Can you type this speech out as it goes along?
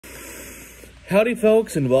Howdy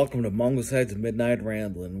folks, and welcome to Mongolside's Midnight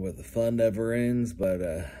Ramblin', where the fun never ends, but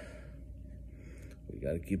we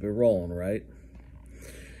gotta keep it rolling, right?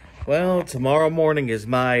 Well, tomorrow morning is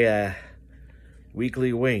my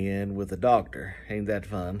weekly weigh-in with the doctor. Ain't that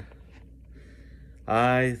fun?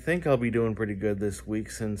 I think I'll be doing pretty good this week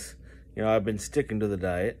since, I've been sticking to the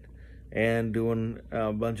diet and doing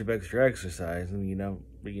a bunch of extra exercise, and you know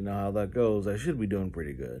how that goes. I should be doing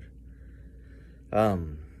pretty good.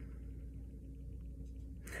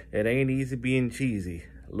 It ain't easy being cheesy.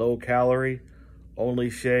 Low calorie, only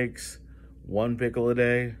shakes, 1 pickle a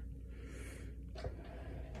day.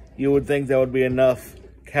 You would think that would be enough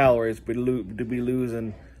calories to be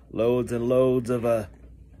losing loads and loads of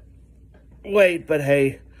weight, but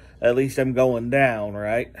hey, at least I'm going down,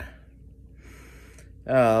 right?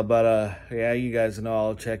 Yeah, you guys know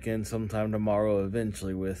I'll check in sometime tomorrow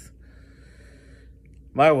eventually with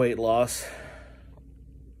my weight loss.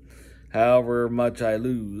 However much I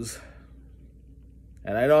lose.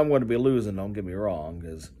 And I know I'm going to be losing, don't get me wrong,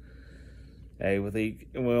 because, hey, with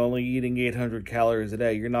only eating 800 calories a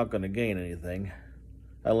day, you're not going to gain anything.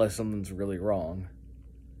 Unless something's really wrong.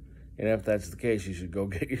 And if that's the case, you should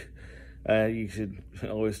go you should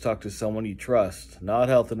always talk to someone you trust. Not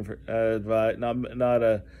health advice, not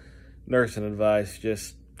a nursing advice,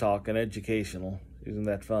 just talking educational. Isn't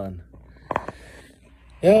that fun?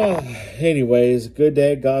 Yeah, anyways, good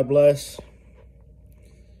day, God bless,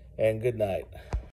 and good night.